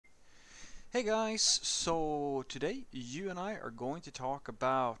Hey guys, so today you and I are going to talk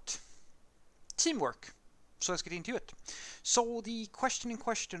about teamwork. So let's get into it. So the question in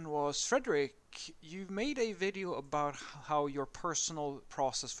question was, Frederick, you made a video about how your personal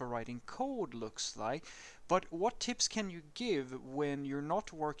process for writing code looks like, but what tips can you give when you're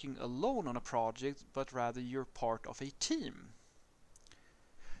not working alone on a project, but rather you're part of a team?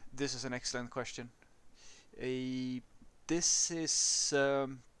 This is an excellent question. A this is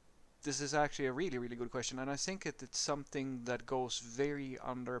this is actually a really good question, and I think it's something that goes very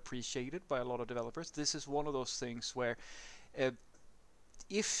underappreciated by a lot of developers. This is one of those things where uh,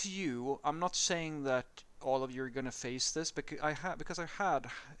 if you, I'm not saying that all of you are going to face this, because I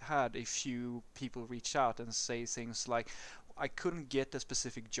had a few people reach out and say things like, I couldn't get a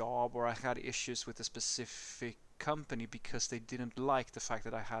specific job, or I had issues with a specific company because they didn't like the fact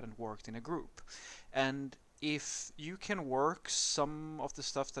that I hadn't worked in a group. And if you can work some of the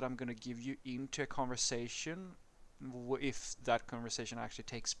stuff that I'm going to give you into a conversation, if that conversation actually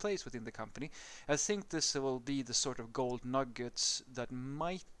takes place within the company, I think this will be the sort of gold nuggets that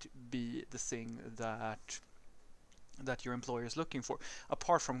might be the thing that your employer is looking for,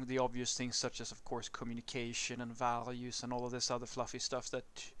 apart from the obvious things such as, of course, communication and values and all of this other fluffy stuff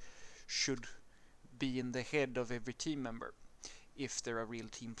that should be in the head of every team member if they're a real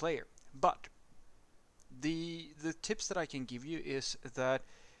team player. But the tips that I can give you is that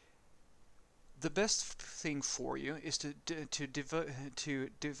the best thing for you is to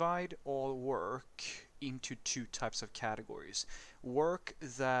divide all work into two types of categories. Work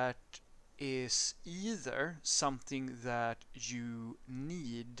that is either something that you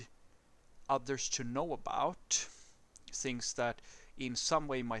need others to know about, things that in some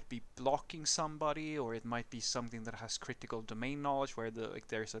way might be blocking somebody, or it might be something that has critical domain knowledge where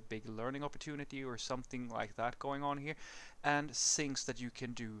there's a big learning opportunity or something like that going on here, and things that you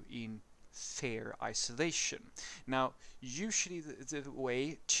can do in fair isolation. Now, usually the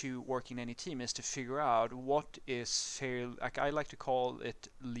way to work in any team is to figure out what is fair. Like I like to call it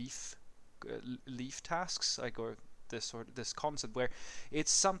leaf tasks, like, or this concept where it's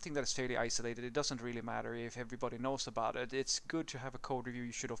something that is fairly isolated. It doesn't really matter if everybody knows about it. It's good to have a code review.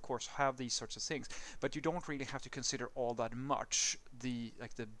 You should of course have these sorts of things, but you don't really have to consider all that much the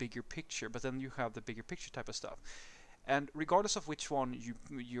bigger picture. But then you have the bigger picture type of stuff. And regardless of which one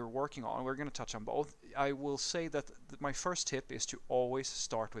you're working on, we're going to touch on both. I will say that my first tip is to always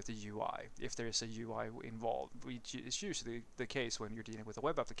start with the UI, if there is a UI involved, which is usually the case when you're dealing with a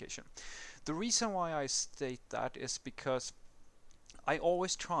web application. The reason why I state that is because I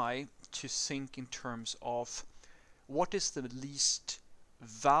always try to think in terms of what is the least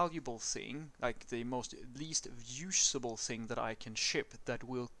valuable thing, like the most least usable thing that I can ship that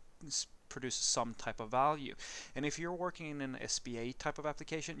will produce some type of value. And if you're working in an SBA type of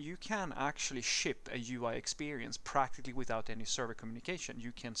application, you can actually ship a UI experience practically without any server communication.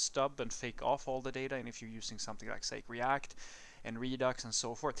 You can stub and fake off all the data, and if you're using something like, say, React and Redux and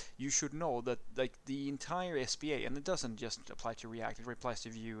so forth, you should know that like the entire SBA, and it doesn't just apply to React, it applies to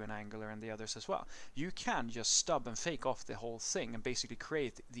Vue and Angular and the others as well. You can just stub and fake off the whole thing and basically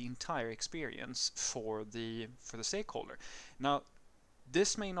create the entire experience for the stakeholder. Now,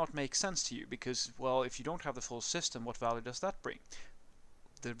 this may not make sense to you because, well, if you don't have the full system, what value does that bring?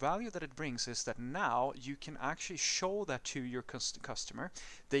 The value that it brings is that now you can actually show that to your customer.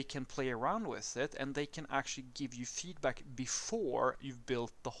 They can play around with it, and they can actually give you feedback before you've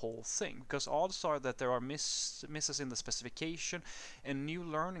built the whole thing. Because odds are that there are misses in the specification and new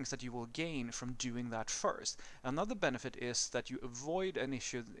learnings that you will gain from doing that first. Another benefit is that you avoid an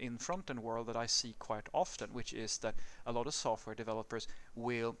issue in front-end world that I see quite often, which is that a lot of software developers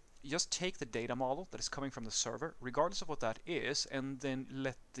will just take the data model that is coming from the server, regardless of what that is, and then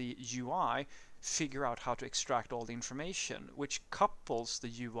let the UI figure out how to extract all the information, which couples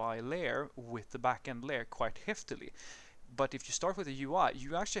the UI layer with the backend layer quite heftily. But if you start with the UI,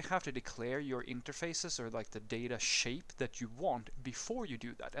 you actually have to declare your interfaces, or like the data shape that you want, before you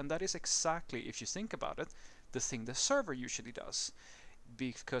do that. And that is exactly, if you think about it, the thing the server usually does.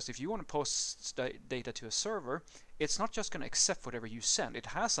 Because if you want to post data to a server, it's not just going to accept whatever you send. It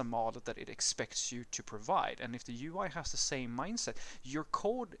has a model that it expects you to provide. And if the UI has the same mindset, your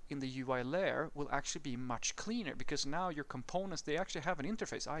code in the UI layer will actually be much cleaner, because now your components, they actually have an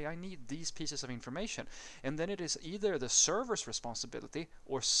interface. I need these pieces of information. And then it is either the server's responsibility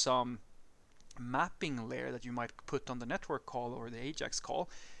or some mapping layer that you might put on the network call or the AJAX call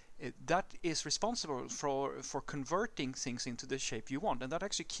that is responsible for converting things into the shape you want, and that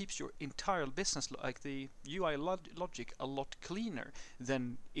actually keeps your entire business, like the UI logic, a lot cleaner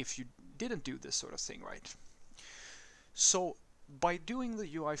than if you didn't do this sort of thing, right? So by doing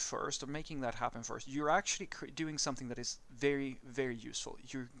the UI first or making that happen first, you're actually doing something that is very, very useful.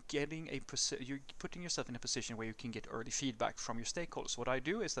 You're putting yourself in a position where you can get early feedback from your stakeholders. What I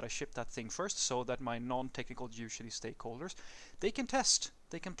do is that I ship that thing first so that my non-technical, usually stakeholders, they can test,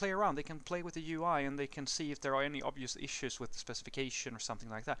 they can play around, they can play with the UI, and they can see if there are any obvious issues with the specification or something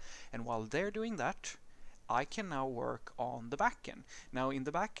like that. And while they're doing that, I can now work on the backend. Now in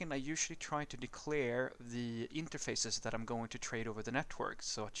the backend I usually try to declare the interfaces that I'm going to trade over the network,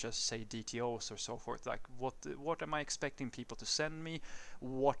 such as say DTOs or so forth, like what am I expecting people to send me,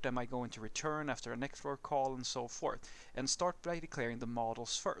 what am I going to return after a network call, and so forth, and start by declaring the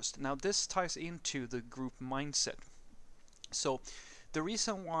models first. Now this ties into the group mindset. So the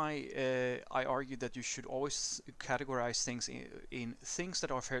reason why I argue that you should always categorize things in things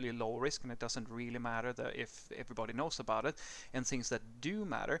that are fairly low risk, and it doesn't really matter if everybody knows about it, and things that do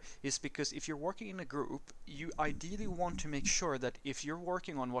matter, is because if you're working in a group, you ideally want to make sure that if you're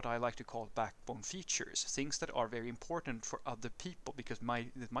working on what I like to call backbone features, things that are very important for other people, because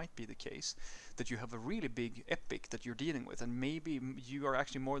it might be the case that you have a really big epic that you're dealing with, and maybe you are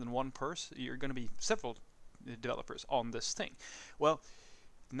actually more than one person, you're going to be several developers on this thing. Well,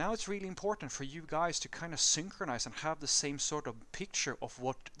 now it's really important for you guys to kind of synchronize and have the same sort of picture of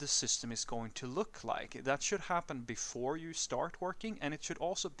what the system is going to look like. That should happen before you start working, and it should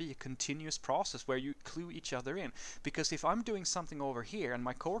also be a continuous process where you clue each other in. Because if I'm doing something over here and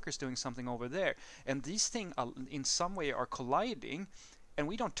my coworker is doing something over there, and these things in some way are colliding, and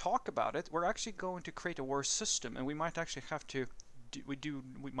we don't talk about it, we're actually going to create a worse system, and we might actually have to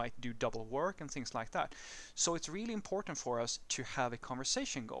we might do double work and things like that. So it's really important for us to have a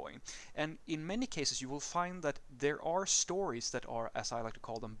conversation going. And in many cases you will find that there are stories that are, as I like to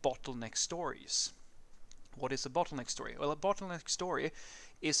call them, bottleneck stories. What is a bottleneck story? Well, a bottleneck story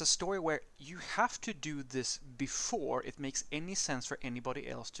is a story where you have to do this before it makes any sense for anybody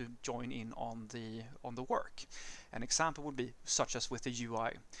else to join in on the work. An example would be such as with the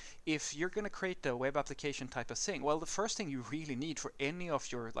UI. If you're going to create a web application type of thing, well, the first thing you really need for any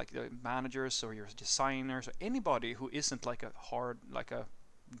of your managers or your designers or anybody who isn't like a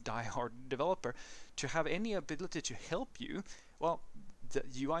die-hard developer to have any ability to help you, well, the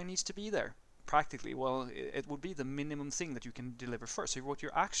UI needs to be there. Practically, well, it would be the minimum thing that you can deliver first. So what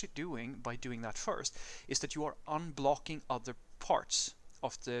you're actually doing by doing that first is that you are unblocking other parts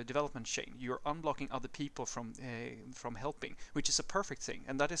of the development chain. You're unblocking other people from helping, which is a perfect thing,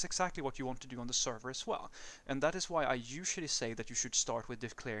 and that is exactly what you want to do on the server as well. And that is why I usually say that you should start with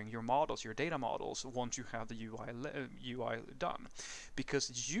declaring your models, your data models, once you have the UI done,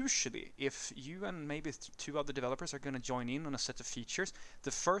 because usually if you and maybe two other developers are going to join in on a set of features, the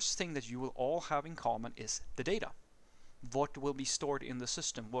first thing that you will all have in common is the data. What will be stored in the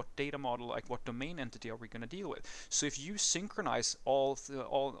system, what data model, like what domain entity are we going to deal with. So if you synchronize all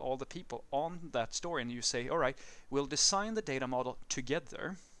the people on that story and you say, all right, we'll design the data model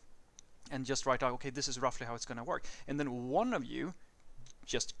together and just write out, okay, this is roughly how it's going to work, and then one of you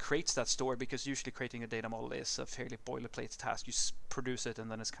just creates that story, because usually creating a data model is a fairly boilerplate task. You produce it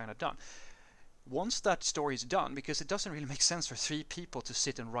and then it's kind of done. Once that story is done, because it doesn't really make sense for three people to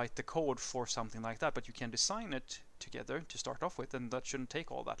sit and write the code for something like that, but you can design it together to start off with, and that shouldn't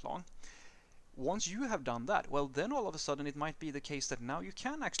take all that long. Once you have done that, well, then all of a sudden it might be the case that now you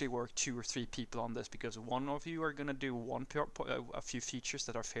can actually work 2 or 3 people on this, because one of you are going to do a few features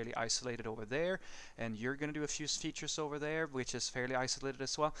that are fairly isolated over there, and you're going to do a few features over there which is fairly isolated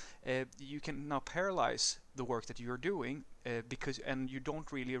as well. You can now parallelize the work that you're doing, because you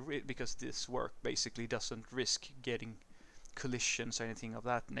don't really because this work basically doesn't risk getting collisions or anything of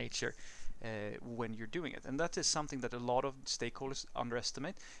that nature when you're doing it. And that is something that a lot of stakeholders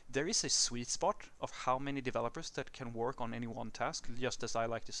underestimate. There is a sweet spot of how many developers that can work on any one task, just as I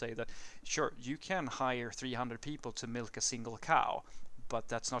like to say that, sure, you can hire 300 people to milk a single cow, but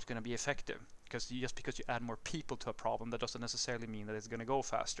that's not going to be effective, because just because you add more people to a problem, that doesn't necessarily mean that it's going to go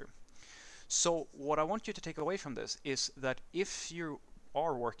faster. So what I want you to take away from this is that if you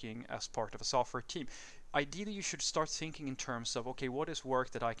are working as part of a software team, ideally you should start thinking in terms of, okay, what is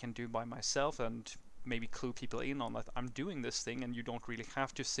work that I can do by myself, and maybe clue people in on that I'm doing this thing, and you don't really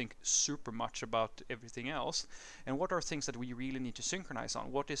have to think super much about everything else. And what are things that we really need to synchronize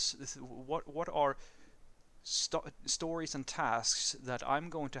on? What are stories and tasks that I'm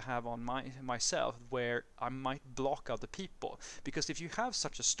going to have on myself where I might block other people? Because if you have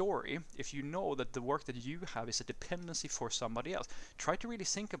such a story, if you know that the work that you have is a dependency for somebody else, try to really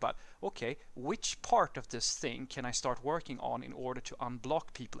think about, okay, which part of this thing can I start working on in order to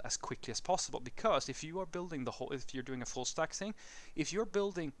unblock people as quickly as possible? Because if you are building if you're doing a full stack thing, if you're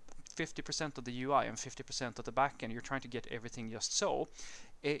building 50% of the UI and 50% of the backend, you're trying to get everything just so,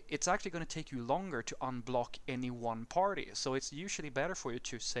 it's actually going to take you longer to unblock any one party. So it's usually better for you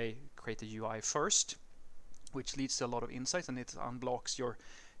to, say, create the UI first, which leads to a lot of insights, and it unblocks your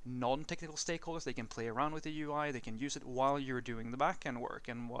non-technical stakeholders. They can play around with the UI, they can use it while you're doing the backend work,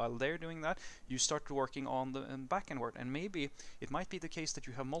 and while they're doing that, you start working on the backend work. And maybe it might be the case that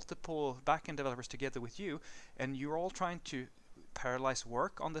you have multiple backend developers together with you, and you're all trying to parallelize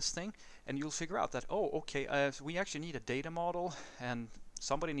work on this thing, and you'll figure out that, oh, okay, we actually need a data model, and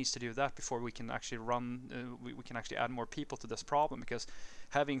somebody needs to do that before we can actually run, we can actually add more people to this problem, because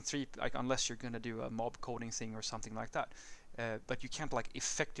having three, like, unless you're going to do a mob coding thing or something like that, but you can't like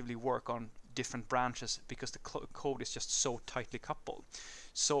effectively work on different branches because the code is just so tightly coupled.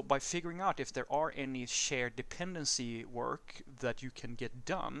 So by figuring out if there are any shared dependency work that you can get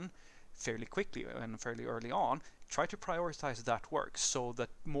done fairly quickly and fairly early on, try to prioritize that work so that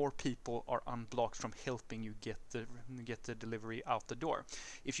more people are unblocked from helping you get the delivery out the door.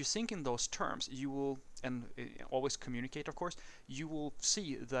 If you think in those terms, you will, and always communicate, of course, you will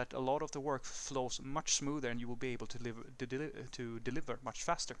see that a lot of the work flows much smoother, and you will be able to deliver much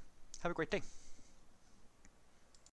faster. Have a great day.